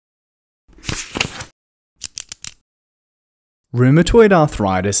Rheumatoid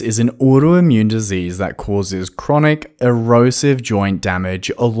arthritis is an autoimmune disease that causes chronic, erosive joint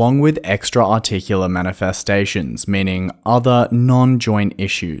damage along with extra-articular manifestations, meaning other non-joint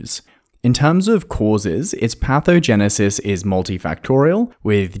issues. In terms of causes, its pathogenesis is multifactorial,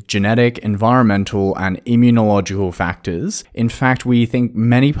 with genetic, environmental, and immunological factors. In fact, we think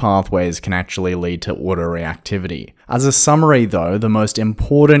many pathways can actually lead to autoreactivity. As a summary though, the most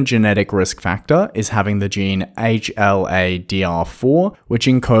important genetic risk factor is having the gene HLA-DR4, which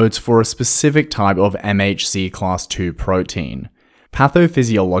encodes for a specific type of MHC class II protein.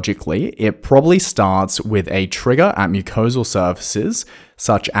 Pathophysiologically, it probably starts with a trigger at mucosal surfaces,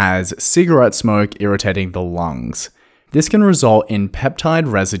 such as cigarette smoke irritating the lungs. This can result in peptide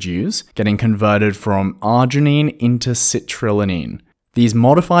residues getting converted from arginine into citrulline. These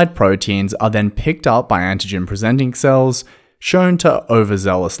modified proteins are then picked up by antigen-presenting cells, shown to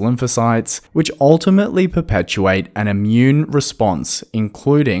overzealous lymphocytes, which ultimately perpetuate an immune response,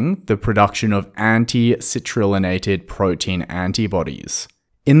 including the production of anti-citrullinated protein antibodies.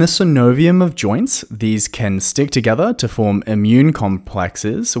 In the synovium of joints, these can stick together to form immune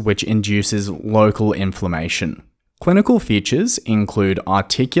complexes, which induces local inflammation. Clinical features include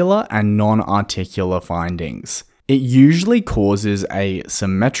articular and non-articular findings. It usually causes a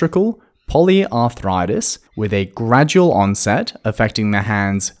symmetrical polyarthritis with a gradual onset affecting the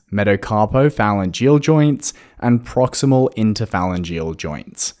hand's metacarpophalangeal joints and proximal interphalangeal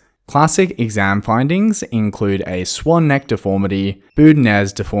joints. Classic exam findings include a swan neck deformity,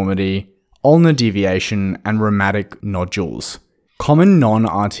 Boudinot's deformity, ulnar deviation, and rheumatic nodules. Common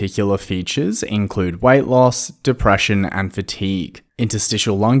non-articular features include weight loss, depression, and fatigue.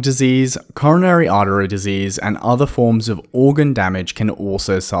 Interstitial lung disease, coronary artery disease, and other forms of organ damage can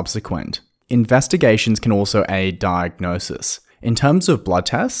also subsequent. Investigations can also aid diagnosis. In terms of blood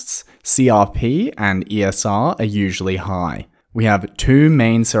tests, CRP and ESR are usually high. We have two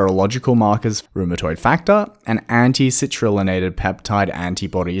main serological markers, rheumatoid factor and anti-citrullinated peptide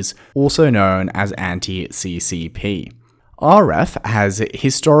antibodies, also known as anti-CCP. RF has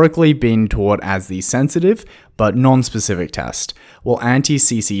historically been taught as the sensitive but non-specific test, while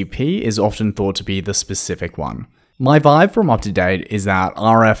anti-CCP is often thought to be the specific one. My vibe from UpToDate is that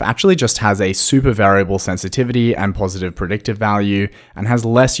RF actually just has a super variable sensitivity and positive predictive value and has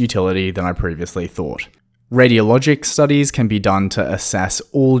less utility than I previously thought. Radiologic studies can be done to assess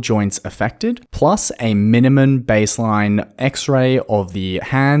all joints affected, plus a minimum baseline X-ray of the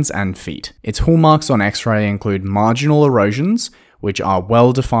hands and feet. Its hallmarks on X-ray include marginal erosions, which are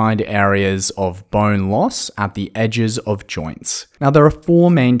well-defined areas of bone loss at the edges of joints. Now, there are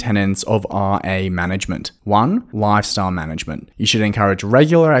four main tenets of RA management. 1. Lifestyle management. You should encourage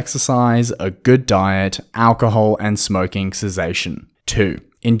regular exercise, a good diet, alcohol, and smoking cessation. 2.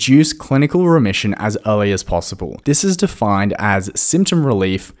 Induce clinical remission as early as possible. This is defined as symptom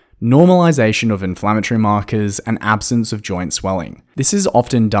relief, normalization of inflammatory markers, and absence of joint swelling. This is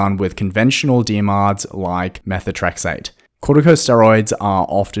often done with conventional DMARDs like methotrexate. Corticosteroids are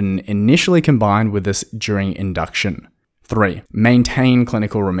often initially combined with this during induction. 3. Maintain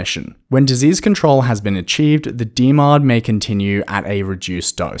clinical remission. When disease control has been achieved, the DMARD may continue at a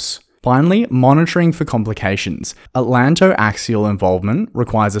reduced dose. Finally, monitoring for complications. Atlantoaxial involvement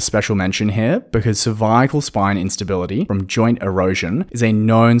requires a special mention here because cervical spine instability from joint erosion is a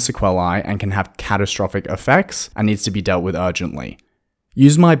known sequelae and can have catastrophic effects and needs to be dealt with urgently.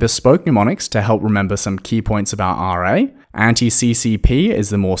 Use my bespoke mnemonics to help remember some key points about RA. Anti-CCP is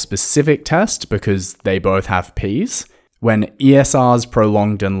the more specific test because they both have Ps. When ESR is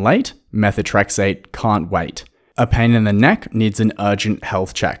prolonged and late, methotrexate can't wait. A pain in the neck needs an urgent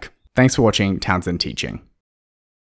health check. Thanks for watching Townsend Teaching.